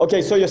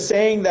 Okay, so you're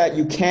saying that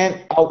you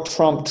can't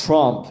out-Trump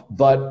Trump,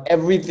 but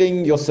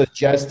everything you're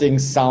suggesting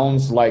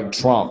sounds like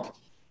Trump.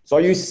 So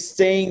are you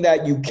saying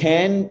that you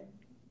can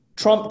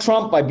Trump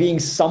Trump by being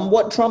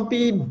somewhat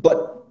Trumpy,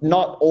 but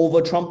not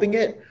over-Trumping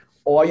it?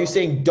 Or are you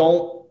saying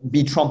don't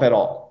be Trump at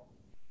all?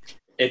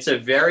 It's a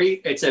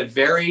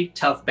very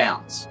tough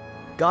balance.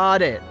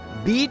 Got it.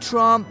 Be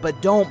Trump,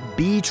 but don't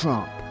be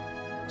Trump.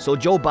 So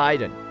Joe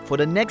Biden, for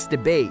the next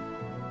debate,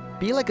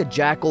 be like a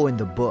jackal in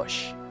the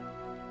bush.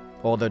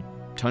 Or the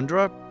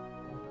tundra?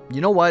 You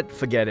know what?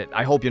 Forget it.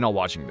 I hope you're not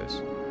watching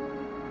this.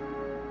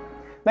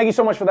 Thank you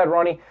so much for that,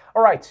 Ronnie.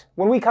 All right,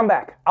 when we come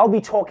back, I'll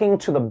be talking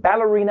to the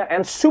ballerina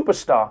and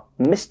superstar,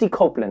 Misty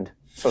Copeland.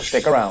 So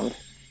stick around.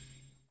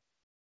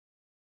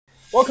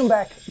 Welcome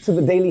back to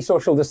the Daily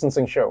Social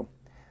Distancing Show.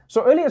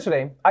 So earlier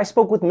today, I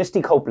spoke with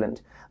Misty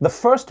Copeland, the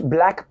first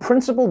black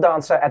principal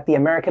dancer at the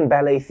American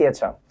Ballet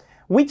Theatre.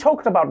 We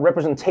talked about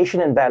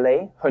representation in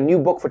ballet, her new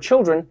book for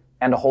children,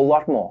 and a whole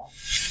lot more.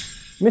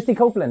 Misty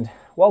Copeland,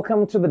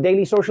 welcome to the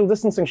Daily Social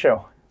Distancing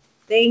Show.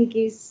 Thank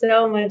you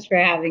so much for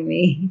having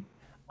me.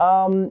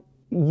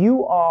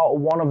 You are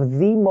one of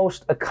the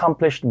most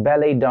accomplished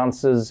ballet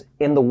dancers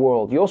in the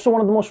world. You're also one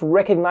of the most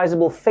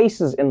recognizable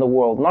faces in the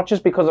world, not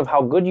just because of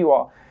how good you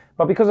are,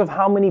 but because of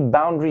how many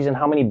boundaries and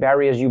how many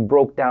barriers you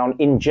broke down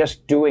in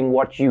just doing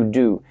what you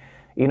do.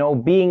 You know,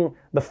 being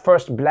the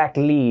first black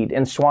lead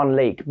in Swan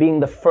Lake, being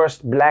the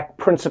first black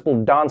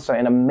principal dancer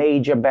in a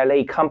major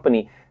ballet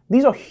company.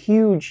 These are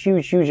huge,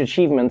 huge, huge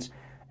achievements.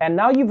 And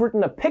now you've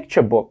written a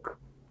picture book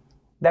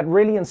that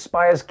really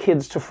inspires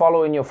kids to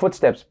follow in your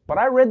footsteps. But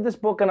I read this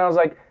book and I was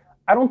like,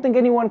 I don't think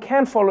anyone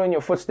can follow in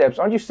your footsteps.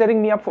 Aren't you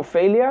setting me up for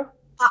failure?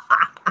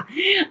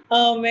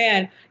 Oh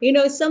man, you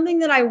know, something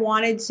that I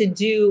wanted to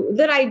do,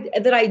 that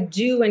I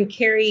do and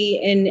carry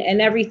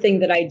in everything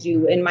that I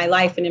do in my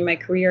life and in my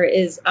career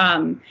is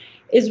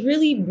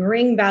really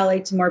bring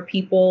ballet to more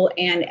people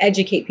and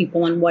educate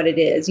people on what it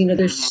is. You know,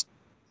 there's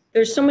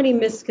so many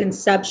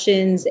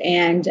misconceptions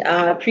and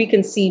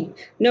preconceived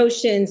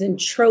notions and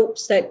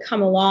tropes that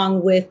come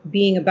along with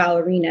being a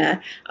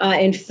ballerina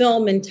in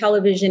film and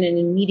television and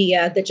in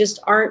media that just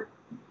aren't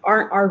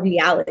our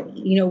reality.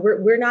 You know,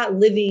 we're not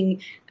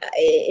living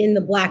in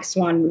the Black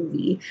Swan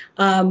movie.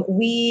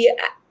 We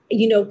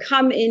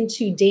come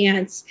into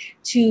dance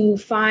to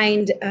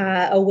find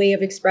a way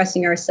of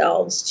expressing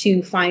ourselves,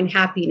 to find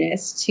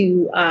happiness,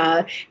 to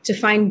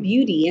find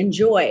beauty and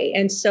joy.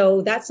 And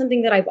so that's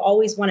something that I've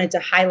always wanted to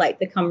highlight,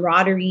 the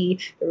camaraderie,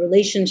 the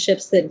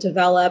relationships that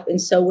develop.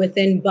 And so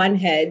within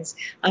Bunheads,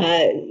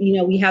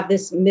 we have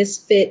this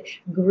misfit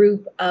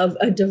group of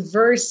a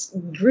diverse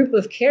group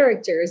of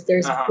characters.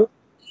 There's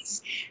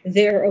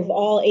They're of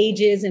all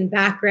ages and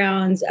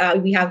backgrounds.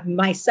 We have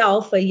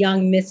myself, a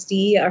young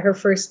Misty, her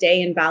first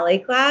day in ballet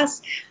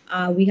class.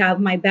 We have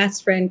my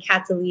best friend,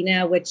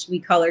 Catalina, which we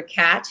call her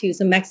Kat,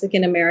 who's a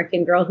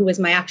Mexican-American girl who was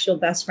my actual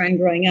best friend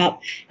growing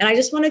up. And I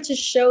just wanted to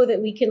show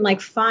that we can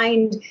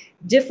find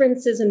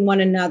differences in one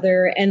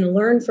another and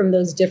learn from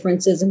those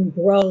differences and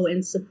grow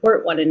and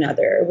support one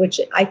another,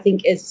 which I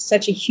think is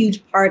such a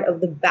huge part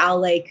of the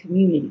ballet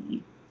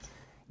community.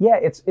 Yeah,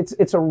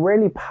 it's a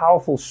really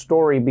powerful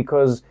story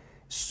because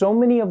so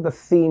many of the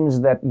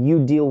themes that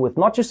you deal with,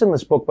 not just in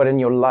this book, but in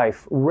your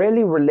life,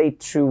 really relate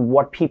to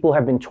what people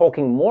have been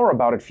talking more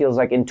about, it feels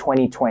like, in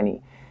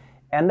 2020.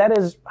 And that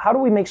is, how do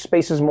we make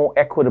spaces more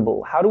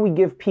equitable? How do we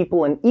give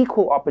people an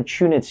equal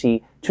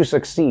opportunity to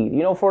succeed?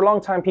 For a long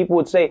time, people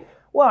would say,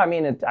 well, I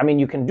mean,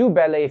 you can do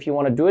ballet if you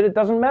want to do it. It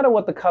doesn't matter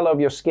what the color of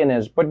your skin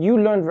is. But you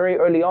learned very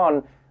early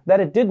on that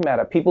it did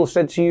matter. People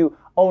said to you,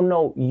 oh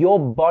no, your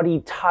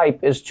body type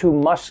is too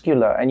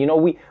muscular. And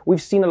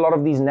we've seen a lot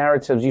of these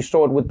narratives. You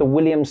saw it with the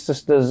Williams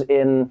sisters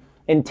in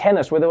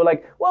tennis, where they were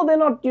like, well, they're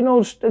not,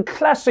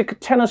 classic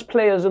tennis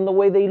players in the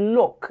way they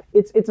look.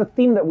 It's a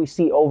theme that we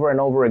see over and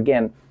over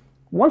again.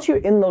 Once you're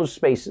in those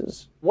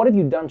spaces, what have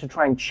you done to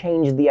try and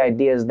change the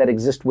ideas that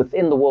exist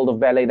within the world of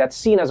ballet that's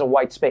seen as a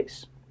white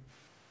space?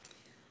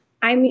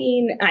 I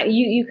mean,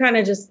 you kind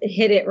of just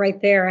hit it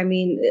right there. I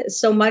mean,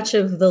 so much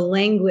of the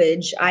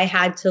language I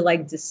had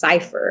to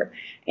decipher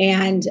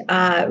and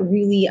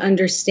really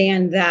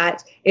understand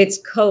that it's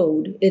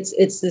code.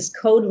 It's this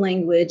code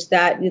language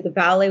that the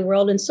ballet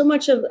world and so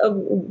much of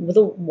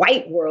the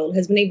white world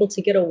has been able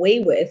to get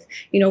away with.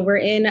 We're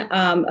in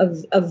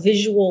a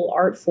visual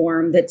art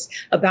form that's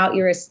about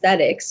your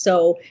aesthetics.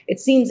 So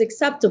it seems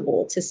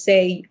acceptable to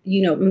say,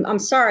 I'm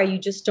sorry, you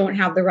just don't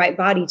have the right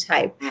body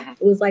type. Mm-hmm.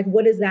 It was like,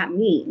 what does that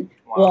mean?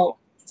 Wow. Well,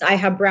 I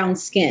have brown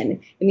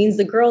skin. It means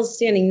the girls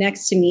standing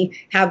next to me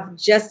have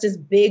just as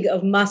big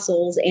of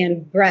muscles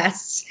and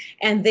breasts,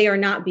 and they are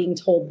not being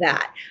told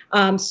that.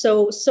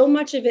 So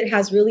much of it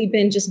has really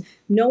been just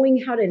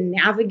knowing how to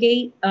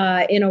navigate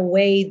in a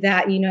way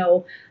that,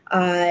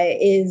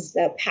 is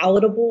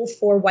palatable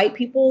for white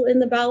people in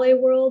the ballet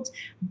world,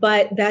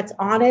 but that's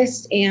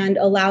honest and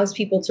allows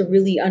people to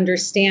really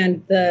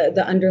understand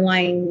the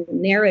underlying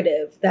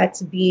narrative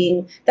that's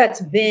been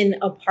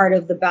a part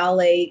of the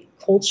ballet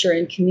culture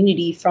and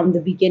community from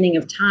the beginning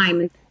of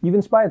time. You've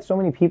inspired so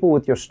many people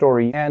with your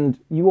story, and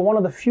you were one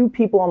of the few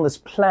people on this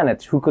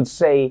planet who could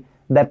say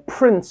that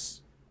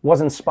Prince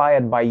was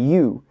inspired by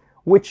you,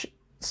 which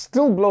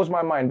still blows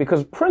my mind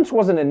because Prince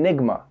was an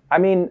enigma. I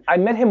mean, I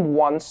met him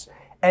once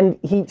and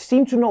he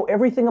seemed to know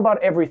everything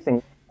about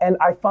everything. And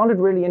I found it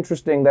really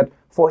interesting that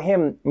for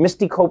him,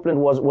 Misty Copeland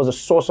was a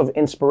source of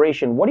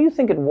inspiration. What do you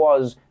think it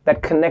was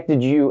that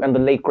connected you and the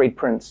late, great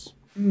Prince?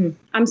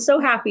 I'm so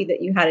happy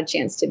that you had a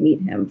chance to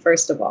meet him,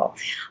 first of all.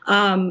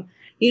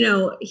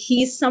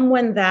 He's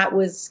someone that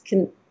was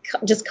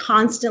just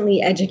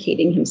constantly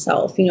educating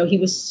himself. He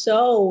was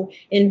so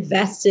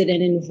invested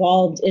and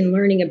involved in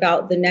learning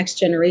about the next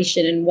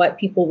generation and what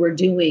people were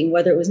doing,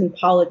 whether it was in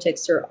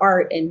politics or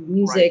art and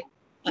music.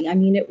 Right. I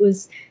mean, it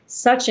was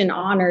such an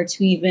honor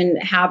to even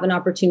have an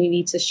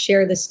opportunity to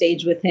share the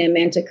stage with him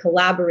and to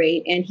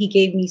collaborate. And he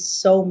gave me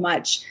so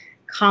much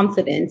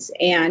confidence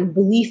and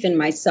belief in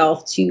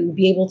myself to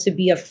be able to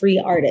be a free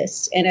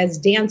artist. And as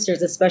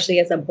dancers, especially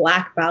as a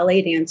Black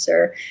ballet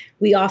dancer,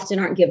 we often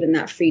aren't given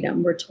that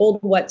freedom. We're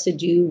told what to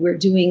do. We're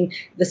doing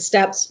the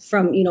steps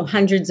from,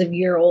 hundreds of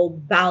year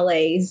old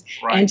ballets,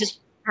 right, and just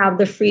have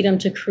the freedom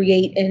to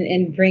create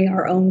and bring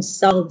our own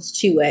selves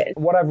to it.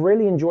 What I've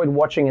really enjoyed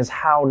watching is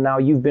how now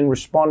you've been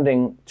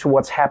responding to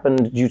what's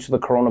happened due to the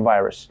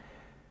coronavirus.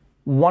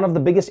 One of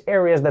the biggest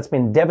areas that's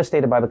been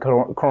devastated by the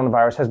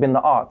coronavirus has been the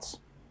arts.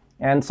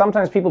 And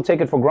sometimes people take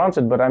it for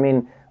granted, but I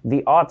mean,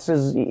 the arts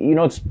is,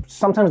 it's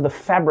sometimes the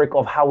fabric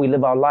of how we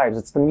live our lives.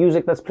 It's the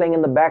music that's playing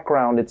in the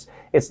background.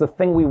 It's the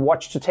thing we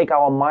watch to take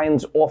our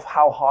minds off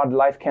how hard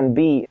life can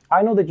be.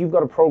 I know that you've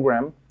got a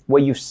program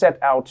where you've set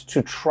out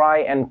to try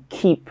and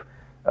keep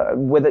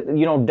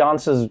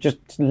dancers just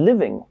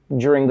living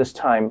during this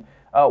time.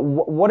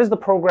 What is the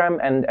program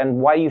and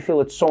why do you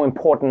feel it's so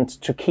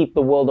important to keep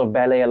the world of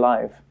ballet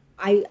alive?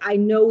 I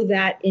know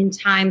that in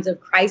times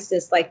of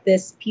crisis like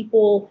this,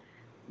 people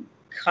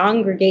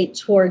congregate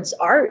towards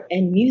art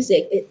and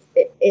music.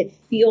 It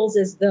feels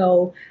as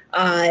though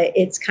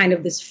it's kind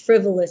of this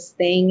frivolous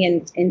thing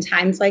in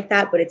times like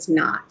that, but it's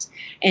not.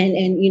 And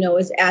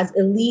as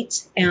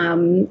elite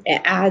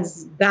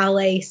as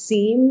ballet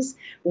seems,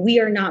 we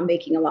are not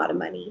making a lot of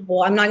money.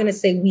 Well, I'm not going to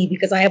say we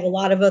because I have a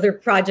lot of other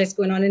projects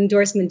going on,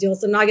 endorsement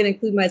deals, so I'm not going to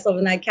include myself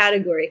in that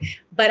category.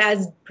 But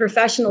as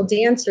professional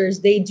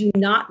dancers, they do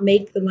not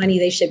make the money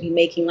they should be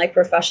making like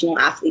professional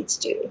athletes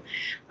do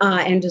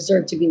and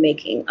deserve to be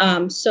making.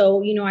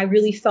 So I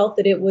really felt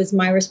that it was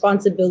my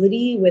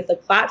responsibility with the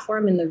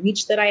platform and the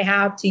reach that I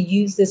have to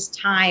use this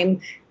time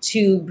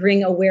to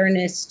bring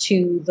awareness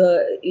to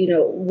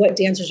what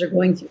dancers are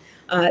going through.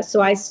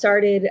 So I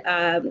started,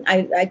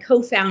 I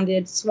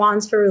co-founded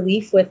Swans for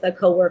Relief with a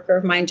coworker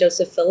of mine,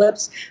 Joseph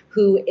Phillips,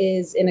 who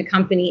is in a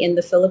company in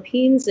the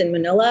Philippines, in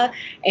Manila.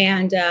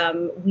 And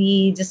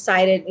we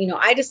decided,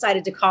 I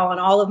decided to call on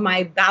all of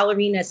my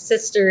ballerina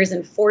sisters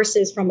and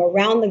forces from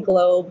around the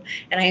globe.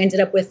 And I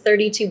ended up with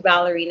 32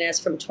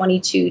 ballerinas from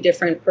 22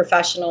 different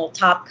professional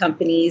top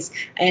companies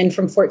and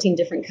from 14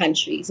 different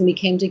countries. And we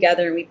came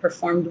together and we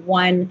performed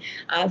one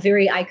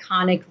very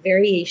iconic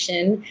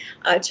variation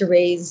to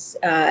raise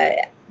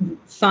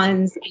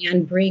funds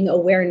and bring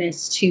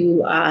awareness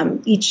to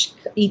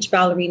each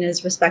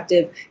ballerina's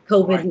respective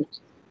COVID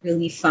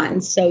relief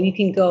funds. So you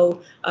can go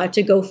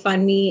to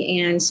GoFundMe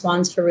and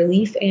Swans for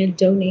Relief and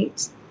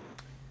donate.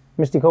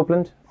 Misty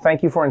Copeland,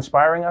 thank you for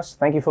inspiring us.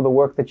 Thank you for the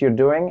work that you're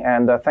doing.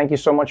 And thank you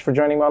so much for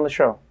joining me on the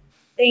show.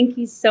 Thank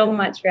you so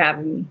much for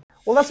having me.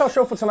 Well, that's our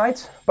show for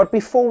tonight. But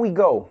before we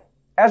go,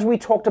 as we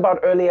talked about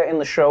earlier in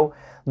the show,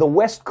 the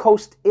West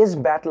Coast is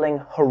battling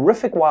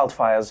horrific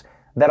wildfires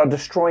that are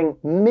destroying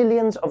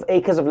millions of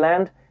acres of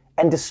land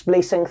and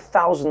displacing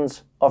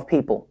thousands of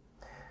people.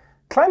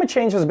 Climate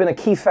change has been a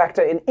key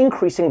factor in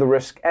increasing the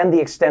risk and the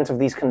extent of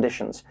these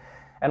conditions.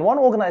 And one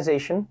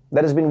organization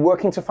that has been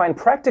working to find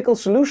practical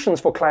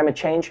solutions for climate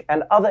change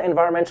and other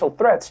environmental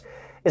threats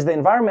is the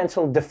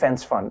Environmental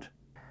Defense Fund.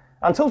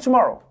 Until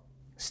tomorrow,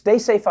 stay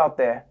safe out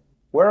there,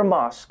 wear a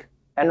mask,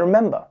 and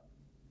remember,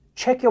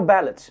 check your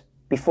ballots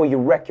before you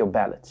wreck your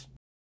ballots.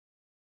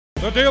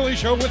 The Daily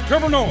Show with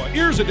Trevor Noah,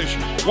 Ears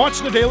Edition. Watch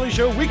The Daily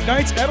Show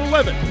weeknights at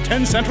 11,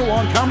 10 Central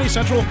on Comedy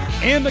Central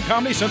and the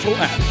Comedy Central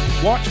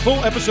app. Watch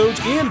full episodes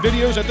and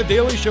videos at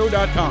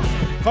thedailyshow.com.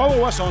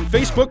 Follow us on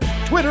Facebook,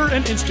 Twitter,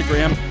 and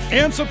Instagram,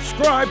 and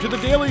subscribe to The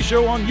Daily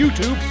Show on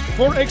YouTube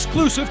for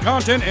exclusive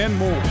content and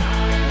more.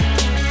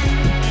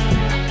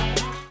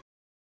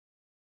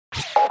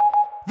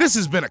 This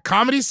has been a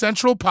Comedy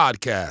Central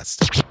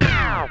podcast.